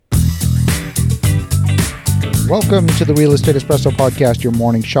Welcome to the Real Estate Espresso Podcast, your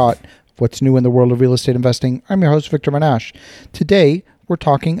morning shot of what's new in the world of real estate investing. I'm your host, Victor Menashe. Today, we're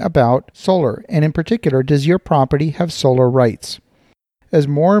talking about solar, and in particular, does your property have solar rights? As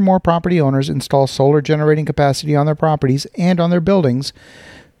more and more property owners install solar generating capacity on their properties and on their buildings,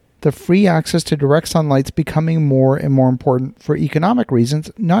 the free access to direct sunlight is becoming more and more important for economic reasons,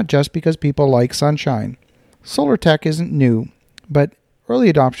 not just because people like sunshine. Solar tech isn't new, but early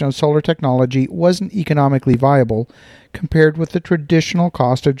adoption of solar technology wasn't economically viable compared with the traditional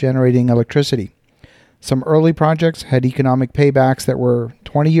cost of generating electricity. Some early projects had economic paybacks that were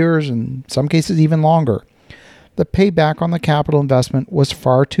 20 years, and in some cases even longer. The payback on the capital investment was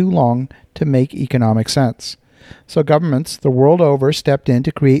far too long to make economic sense. So governments the world over stepped in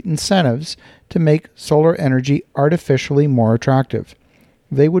to create incentives to make solar energy artificially more attractive.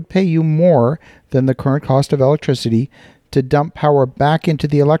 They would pay you more than the current cost of electricity to dump power back into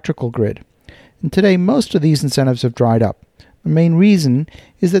the electrical grid. And today, most of these incentives have dried up. The main reason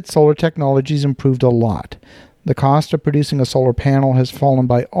is that solar technology has improved a lot. The cost of producing a solar panel has fallen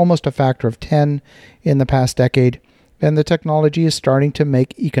by almost a factor of 10 in the past decade, and the technology is starting to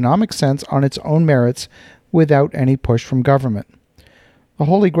make economic sense on its own merits without any push from government. The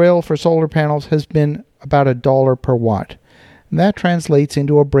holy grail for solar panels has been about $1 per watt. And that translates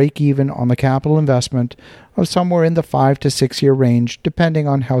into a break-even on the capital investment of somewhere in the 5 to 6 year range, depending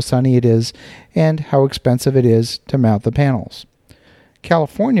on how sunny it is and how expensive it is to mount the panels.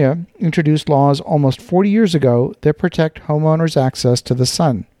 California introduced laws almost 40 years ago that protect homeowners' access to the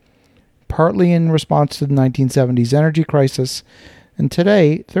sun, partly in response to the 1970s energy crisis, and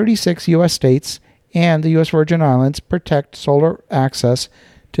today 36 U.S. states and the U.S. Virgin Islands protect solar access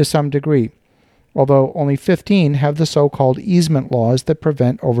to some degree, although only 15 have the so-called easement laws that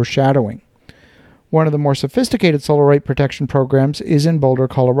prevent overshadowing. One of the more sophisticated solar right protection programs is in Boulder,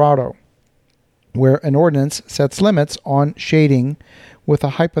 Colorado, where an ordinance sets limits on shading with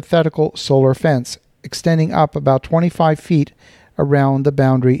a hypothetical solar fence extending up about 25 feet around the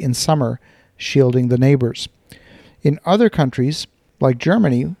boundary in summer, shielding the neighbors. In other countries, like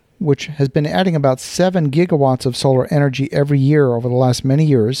Germany, which has been adding about 7 gigawatts of solar energy every year over the last many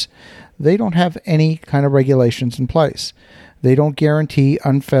years, they don't have any kind of regulations in place. They don't guarantee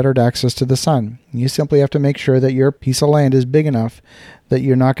unfettered access to the sun. You simply have to make sure that your piece of land is big enough that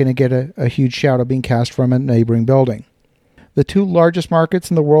you're not going to get a huge shadow being cast from a neighboring building. The two largest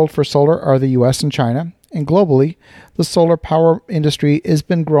markets in the world for solar are the US and China, and globally, the solar power industry has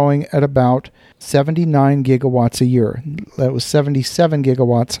been growing at about 79 gigawatts a year. That was 77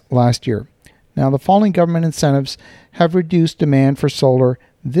 gigawatts last year. Now, the falling government incentives have reduced demand for solar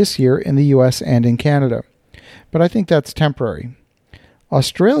this year in the US and in Canada, but I think that's temporary.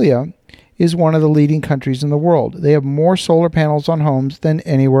 Australia is one of the leading countries in the world. They have more solar panels on homes than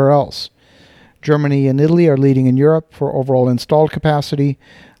anywhere else. Germany and Italy are leading in Europe for overall installed capacity,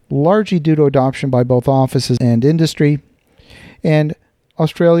 largely due to adoption by both offices and industry, and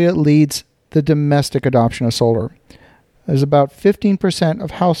Australia leads the domestic adoption of solar. There's about 15%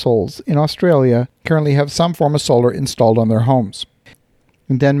 of households in Australia currently have some form of solar installed on their homes.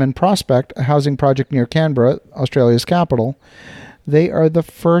 In Denman Prospect, a housing project near Canberra, Australia's capital, they are the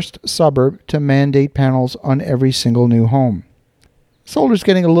first suburb to mandate panels on every single new home. Solar is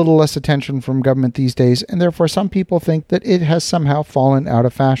getting a little less attention from government these days, and therefore some people think that it has somehow fallen out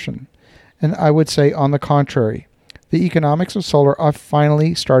of fashion. And I would say, on the contrary, the economics of solar are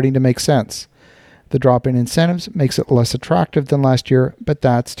finally starting to make sense. The drop in incentives makes it less attractive than last year, but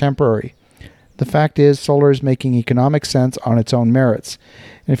that's temporary. The fact is, solar is making economic sense on its own merits.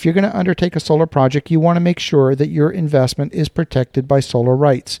 And if you're going to undertake a solar project, you want to make sure that your investment is protected by solar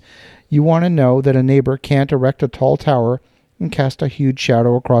rights. You want to know that a neighbor can't erect a tall tower and cast a huge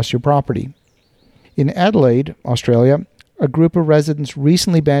shadow across your property. In Adelaide, Australia, a group of residents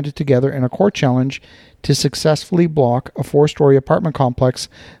recently banded together in a court challenge to successfully block a 4-story apartment complex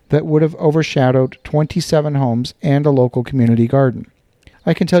that would have overshadowed 27 homes and a local community garden.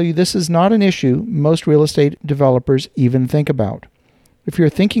 I can tell you this is not an issue most real estate developers even think about. If you're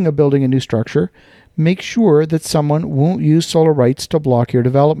thinking of building a new structure, make sure that someone won't use solar rights to block your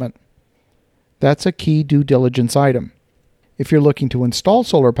development. That's a key due diligence item. If you're looking to install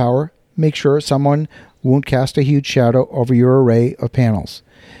solar power, make sure someone won't cast a huge shadow over your array of panels.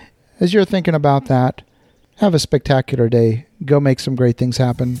 As you're thinking about that, have a spectacular day. Go make some great things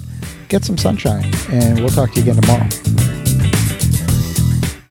happen. Get some sunshine, and we'll talk to you again tomorrow.